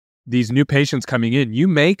these new patients coming in, you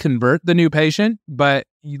may convert the new patient, but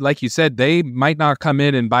like you said, they might not come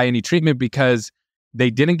in and buy any treatment because they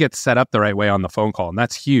didn't get set up the right way on the phone call. And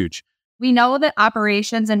that's huge. We know that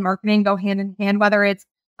operations and marketing go hand in hand, whether it's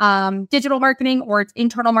digital marketing or it's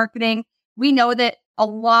internal marketing. We know that a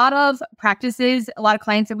lot of practices, a lot of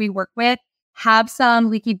clients that we work with have some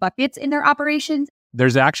leaky buckets in their operations.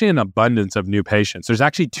 There's actually an abundance of new patients. There's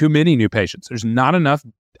actually too many new patients. There's not enough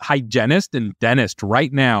hygienists and dentists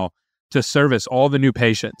right now to service all the new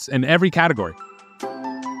patients in every category.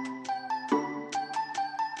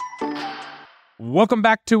 Welcome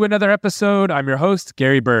back to another episode. I'm your host,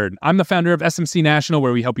 Gary Bird. I'm the founder of SMC National,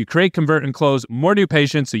 where we help you create, convert, and close more new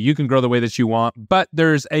patients so you can grow the way that you want. But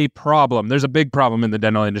there's a problem. There's a big problem in the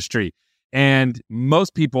dental industry. And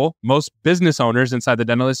most people, most business owners inside the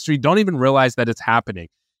dental industry don't even realize that it's happening.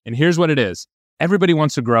 And here's what it is. Everybody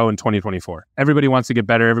wants to grow in 2024. Everybody wants to get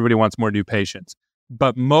better. Everybody wants more new patients.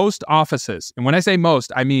 But most offices, and when I say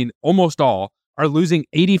most, I mean almost all, are losing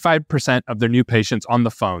 85% of their new patients on the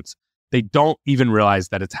phones. They don't even realize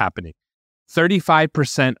that it's happening.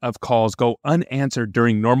 35% of calls go unanswered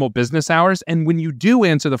during normal business hours. And when you do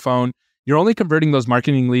answer the phone, you're only converting those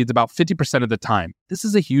marketing leads about 50% of the time. This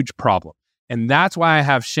is a huge problem. And that's why I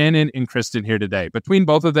have Shannon and Kristen here today. Between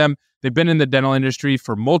both of them, they've been in the dental industry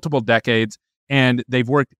for multiple decades, and they've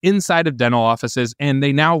worked inside of dental offices, and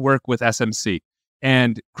they now work with SMC.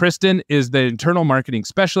 And Kristen is the internal marketing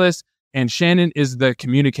specialist, and Shannon is the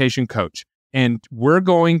communication coach. And we're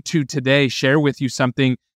going to today share with you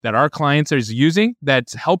something that our clients are using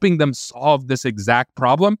that's helping them solve this exact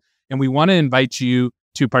problem. And we want to invite you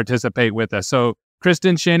to participate with us. So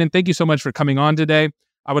Kristen, Shannon, thank you so much for coming on today.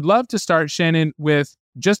 I would love to start, Shannon, with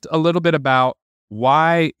just a little bit about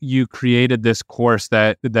why you created this course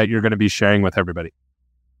that you're going to be sharing with everybody.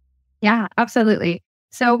 Yeah, absolutely.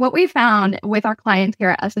 So what we found with our clients here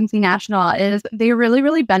at SMC National is they really,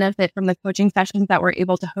 really benefit from the coaching sessions that we're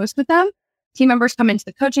able to host with them. Team members come into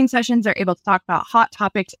the coaching sessions, they're able to talk about hot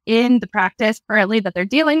topics in the practice currently that they're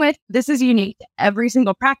dealing with. This is unique to every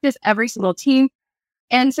single practice, every single team.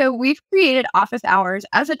 And so we've created office hours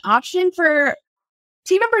as an option for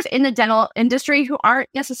team members in the dental industry who aren't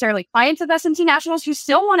necessarily clients of SMC Nationals, who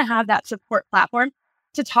still want to have that support platform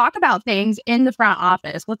to talk about things in the front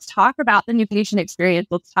office. Let's talk about the new patient experience.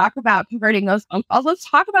 Let's talk about converting those phone calls.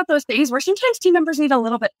 Let's talk about those things where sometimes team members need a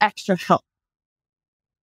little bit extra help.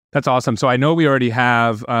 That's awesome. So I know we already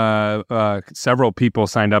have several people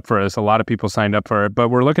signed up for this. A lot of people signed up for it, but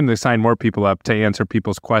we're looking to sign more people up to answer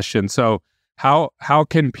people's questions. So how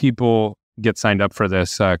can people get signed up for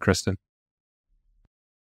this, Kristen?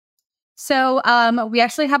 So we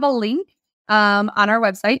actually have a link on our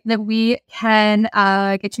website that we can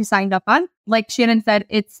get you signed up on. Like Shannon said,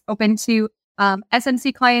 it's open to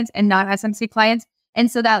SMC clients and non-SMC clients.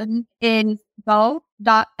 And so that is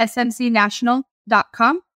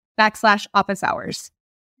go.smcnational.com/office hours.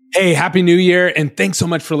 Hey, Happy New Year. And thanks so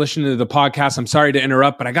much for listening to the podcast. I'm sorry to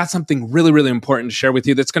interrupt, but I got something really, really important to share with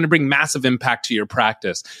you that's going to bring massive impact to your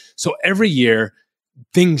practice. So every year,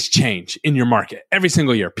 things change in your market. Every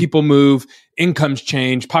single year, people move, incomes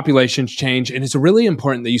change, populations change, and it's really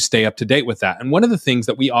important that you stay up to date with that. And one of the things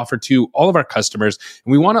that we offer to all of our customers,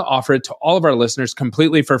 and we want to offer it to all of our listeners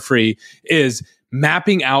completely for free, is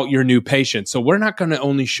mapping out your new patients. So we're not going to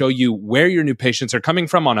only show you where your new patients are coming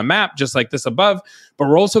from on a map, just like this above, but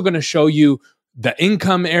we're also going to show you the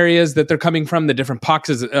income areas that they're coming from, the different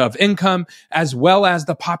pockets of income, as well as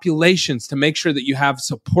the populations to make sure that you have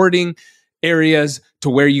supporting areas to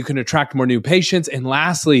where you can attract more new patients. And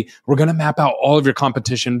lastly, we're going to map out all of your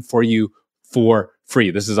competition for you for free.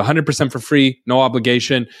 This is 100% for free, no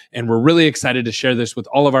obligation. And we're really excited to share this with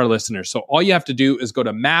all of our listeners. So all you have to do is go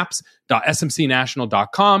to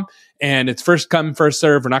maps.smcnational.com, and it's first come, first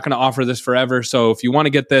serve. We're not going to offer this forever. So if you want to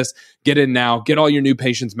get this, get in now, get all your new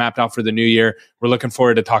patients mapped out for the new year. We're looking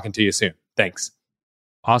forward to talking to you soon. Thanks.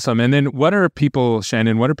 Awesome. And then what are people,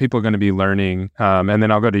 Shannon, what are people going to be learning? And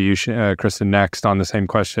then I'll go to you, Kristen, next on the same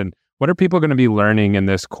question. What are people going to be learning in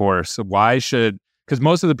this course? Because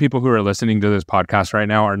most of the people who are listening to this podcast right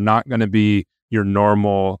now are not going to be your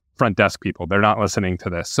normal front desk people. They're not listening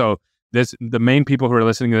to this. So the main people who are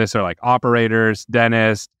listening to this are like operators,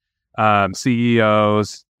 dentists,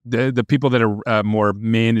 CEOs, the people that are more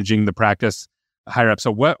managing the practice higher up.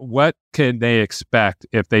 So what can they expect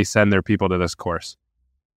if they send their people to this course?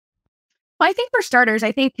 Well, I think for starters,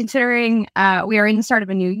 considering we are in the start of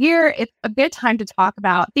a new year, it's a good time to talk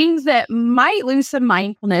about things that might lose some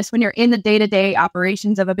mindfulness when you're in the day-to-day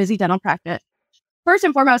operations of a busy dental practice. First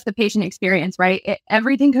and foremost, the patient experience, right?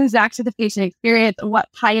 Everything goes back to the patient experience, what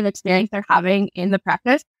kind of experience they're having in the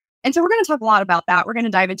practice. And so we're going to talk a lot about that. We're going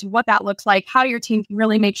to dive into what that looks like, how your team can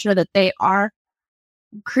really make sure that they are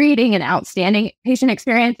creating an outstanding patient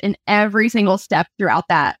experience in every single step throughout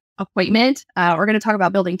that appointment. We're going to talk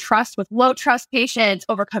about building trust with low trust patients,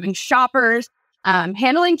 overcoming shoppers,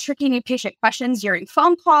 handling tricky new patient questions during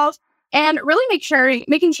phone calls, and really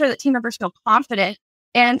making sure that team members feel confident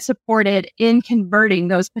and supported in converting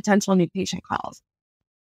those potential new patient calls.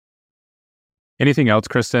 Anything else,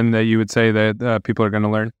 Kristen, that you would say that people are going to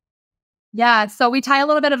learn? Yeah, so we tie a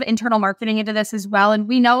little bit of internal marketing into this as well. And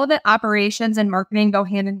we know that operations and marketing go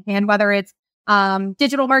hand in hand, whether it's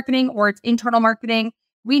digital marketing or it's internal marketing.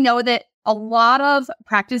 We know that a lot of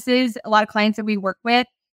practices, a lot of clients that we work with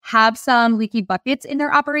have some leaky buckets in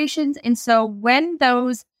their operations. And so when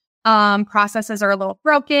those processes are a little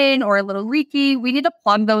broken or a little leaky, we need to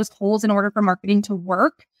plug those holes in order for marketing to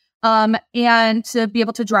work and to be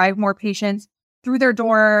able to drive more patients through their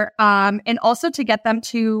door and also to get them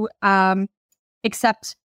to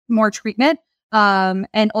accept more treatment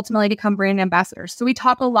and ultimately become brand ambassadors. So we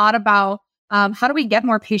talk a lot about how do we get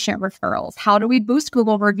more patient referrals? How do we boost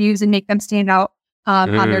Google reviews and make them stand out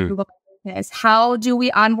on their Google business? How do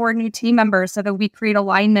we onboard new team members so that we create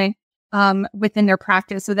alignment within their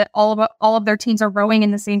practice so that all of their teams are rowing in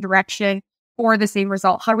the same direction for the same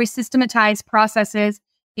result? How do we systematize processes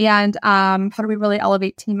and how do we really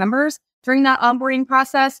elevate team members during that onboarding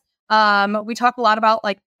process? We talk a lot about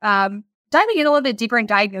diving in a little bit deeper and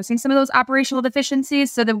diagnosing some of those operational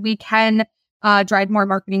deficiencies so that we can drive more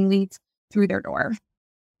marketing leads through their door.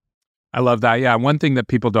 I love that. Yeah. One thing that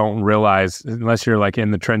people don't realize, unless you're like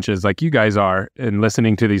in the trenches like you guys are and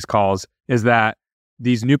listening to these calls, is that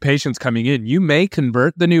these new patients coming in, you may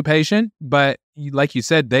convert the new patient, but like you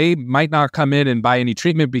said, they might not come in and buy any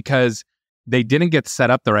treatment because they didn't get set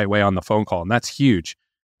up the right way on the phone call. And that's huge.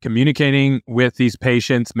 Communicating with these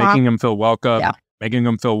patients, making them feel welcome, making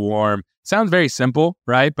them feel warm. Sounds very simple,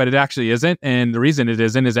 right? But it actually isn't. And the reason it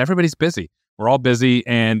isn't is everybody's busy. We're all busy.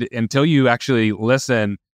 And until you actually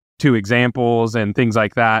listen to examples and things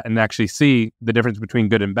like that and actually see the difference between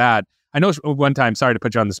good and bad. I know one time, sorry to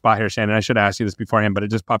put you on the spot here, Shannon, I should have asked you this beforehand, but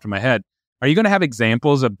it just popped in my head. Are you going to have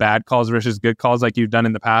examples of bad calls versus good calls like you've done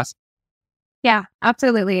in the past? Yeah,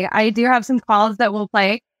 absolutely. I do have some calls that we'll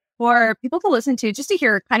play for people to listen to just to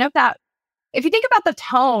hear kind of that. If you think about the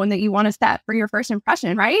tone that you want to set for your first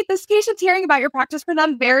impression, right? This patient's hearing about your practice for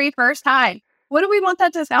the very first time. What do we want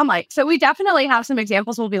that to sound like? So we definitely have some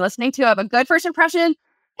examples we'll be listening to of a good first impression and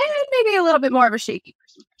maybe a little bit more of a shaky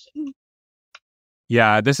first impression.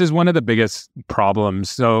 Yeah, this is one of the biggest problems.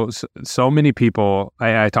 So many people,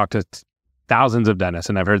 I talk to thousands of dentists,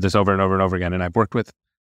 and I've heard this over and over and over again, and I've worked with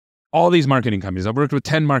all these marketing companies. I've worked with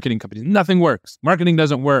 10 marketing companies. Nothing works. Marketing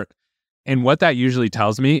doesn't work. And what that usually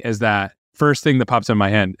tells me is that first thing that pops in my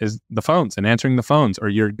head is the phones and answering the phones, or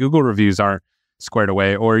your Google reviews aren't squared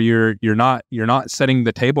away, or you're not setting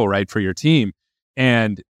the table right for your team.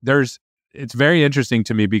 And it's very interesting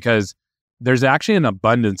to me because there's actually an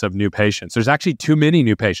abundance of new patients. There's actually too many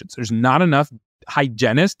new patients. There's not enough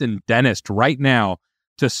hygienists and dentists right now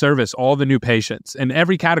to service all the new patients in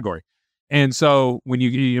every category. And so when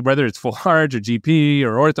you whether it's full arch or GP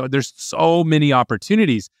or ortho, there's so many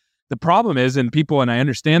opportunities. The problem is, and I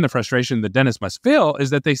understand the frustration the dentist must feel, is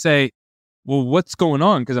that they say, well, what's going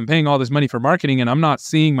on? Because I'm paying all this money for marketing and I'm not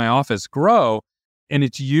seeing my office grow. And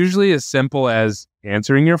it's usually as simple as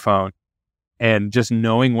answering your phone and just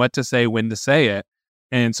knowing what to say, when to say it.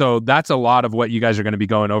 And so that's a lot of what you guys are going to be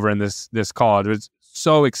going over in this call. It was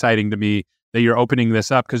so exciting to me that you're opening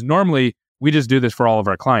this up, because normally we just do this for all of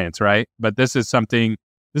our clients, right? But this is I think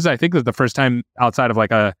is the first time outside of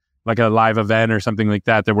like a live event or something like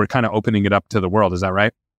that we're kind of opening it up to the world. Is that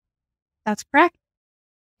right? That's correct.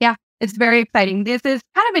 Yeah, it's very exciting. This is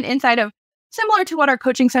kind of an insight of similar to what our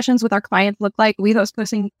coaching sessions with our clients look like. We host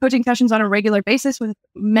coaching sessions on a regular basis with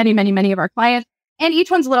many, many, many of our clients. And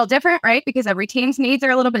each one's a little different, right? Because every team's needs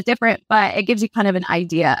are a little bit different, but it gives you kind of an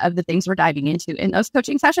idea of the things we're diving into in those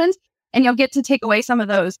coaching sessions. And you'll get to take away some of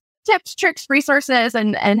those tips, tricks, resources,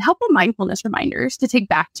 and helpful mindfulness reminders to take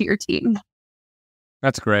back to your team.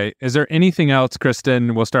 That's great. Is there anything else,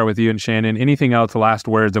 Kristen? We'll start with you and Shannon. Anything else, last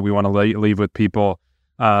words that we want to leave with people?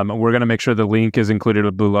 We're going to make sure the link is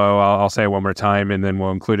included below. I'll say it one more time, and then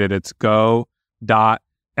we'll include it. It's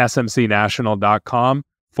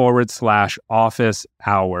go.smcnational.com/office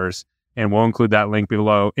hours. And we'll include that link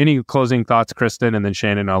below. Any closing thoughts, Kristen? And then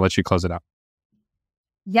Shannon, I'll let you close it out.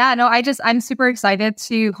 Yeah, no, I'm super excited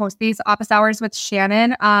to host these office hours with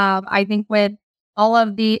Shannon. I think with all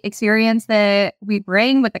of the experience that we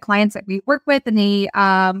bring with the clients that we work with and the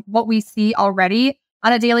what we see already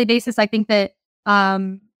on a daily basis, I think that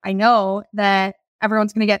I know that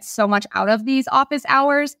everyone's going to get so much out of these office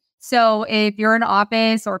hours. So if you're in an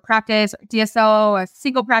office or practice, or DSO, a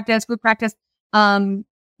single practice, group practice,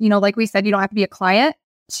 like we said, you don't have to be a client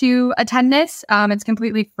to attend this. It's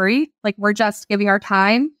completely free. Like we're just giving our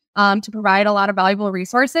time to provide a lot of valuable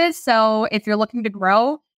resources. So if you're looking to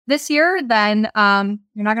grow this year, then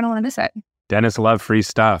you're not going to want to miss it. Dentists love free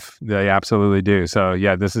stuff. They absolutely do. So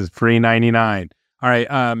yeah, this is free 99. All right.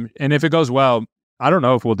 And if it goes well, I don't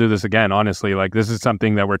know if we'll do this again, honestly. Like this is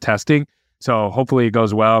something that we're testing. So hopefully it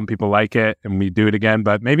goes well and people like it and we do it again,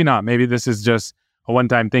 but maybe not. Maybe this is just a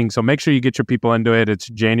one-time thing. So make sure you get your people into it. It's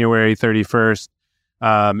January 31st.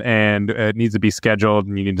 And it needs to be scheduled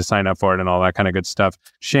and you need to sign up for it and all that kind of good stuff.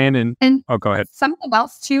 Shannon. Go ahead. Something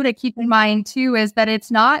else too to keep in mind too is that it's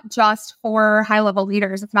not just for high-level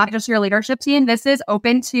leaders. It's not just your leadership team. This is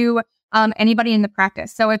open to anybody in the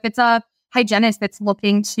practice. So if it's a hygienist that's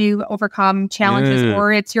looking to overcome challenges,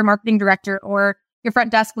 or it's your marketing director or your front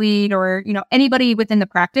desk lead, or anybody within the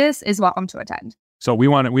practice is welcome to attend. So we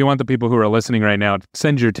want the people who are listening right now,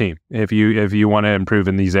 send your team if you want to improve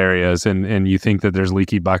in these areas and you think that there's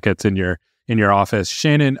leaky buckets in your office.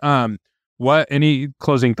 Shannon, any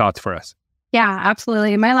closing thoughts for us? Yeah,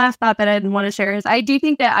 absolutely. My last thought that I want to share is I do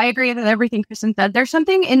think that I agree with everything Kristen said. There's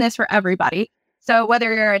something in this for everybody. So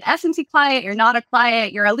whether you're an SMC client, you're not a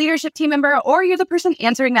client, you're a leadership team member, or you're the person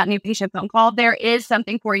answering that new patient phone call, there is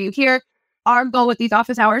something for you here. Our goal with these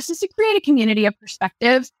office hours is to create a community of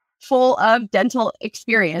perspectives full of dental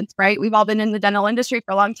experience, right? We've all been in the dental industry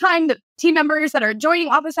for a long time. The team members that are joining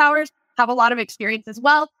office hours have a lot of experience as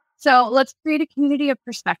well. So let's create a community of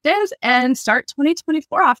perspectives and start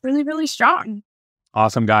 2024 off really, really strong.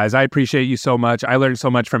 Awesome, guys. I appreciate you so much. I learn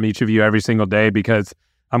so much from each of you every single day because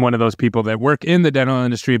I'm one of those people that work in the dental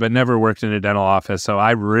industry but never worked in a dental office. So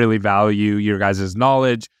I really value your guys'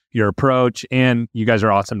 knowledge, your approach, and you guys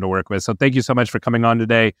are awesome to work with. So thank you so much for coming on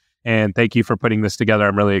today. And thank you for putting this together.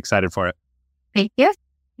 I'm really excited for it. Thank you.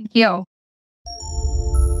 Thank you.